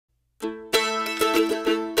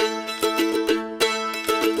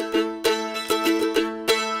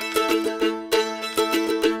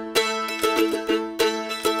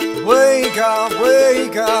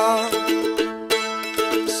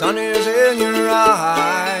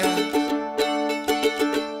eyes.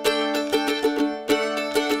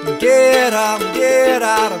 Get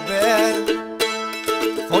out of bed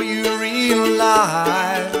before you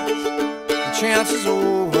realize the chance is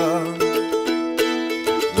over.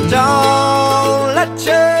 Don't let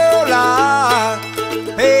your life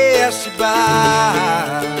pass you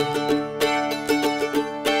by.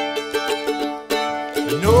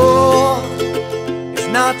 No, it's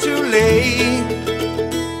not too late.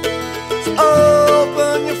 So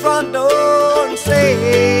open your front door and say,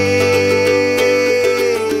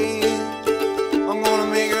 I'm gonna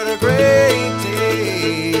make it a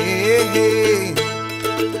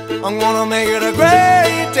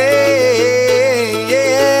great day,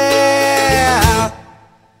 yeah.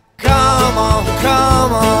 Come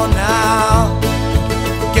on now,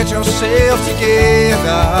 get yourself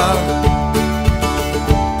together.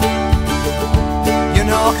 You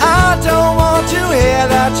know I don't want to hear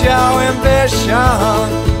that your ambition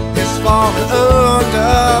is falling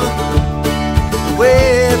under the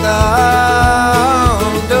weather.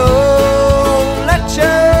 Don't let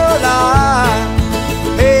your life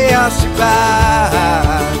pass you by.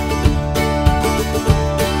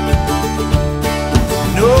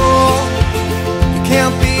 No, you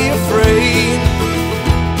can't be afraid.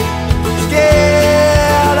 Just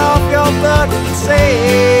get off your butt and say,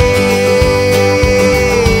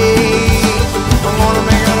 I'm gonna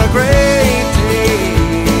make it a great day.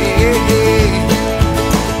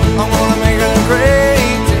 I'm gonna make it a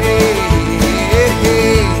great day.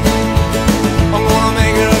 I'm gonna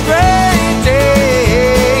make it a great day.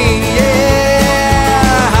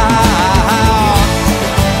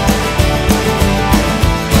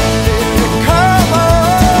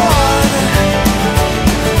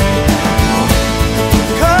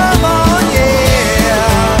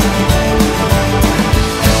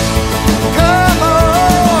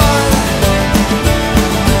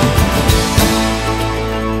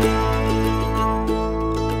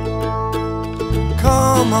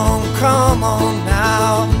 Come on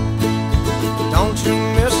now, don't you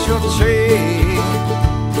miss your train.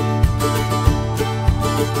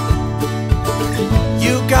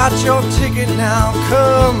 You got your ticket now,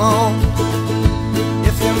 come on.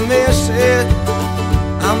 If you miss it,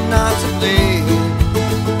 I'm not to blame.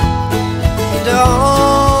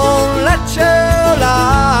 Don't let your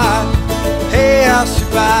life pass you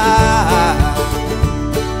by.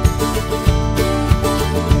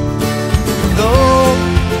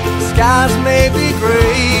 Skies may be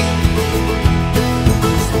gray,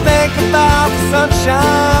 just think about the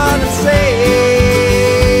sunshine and say,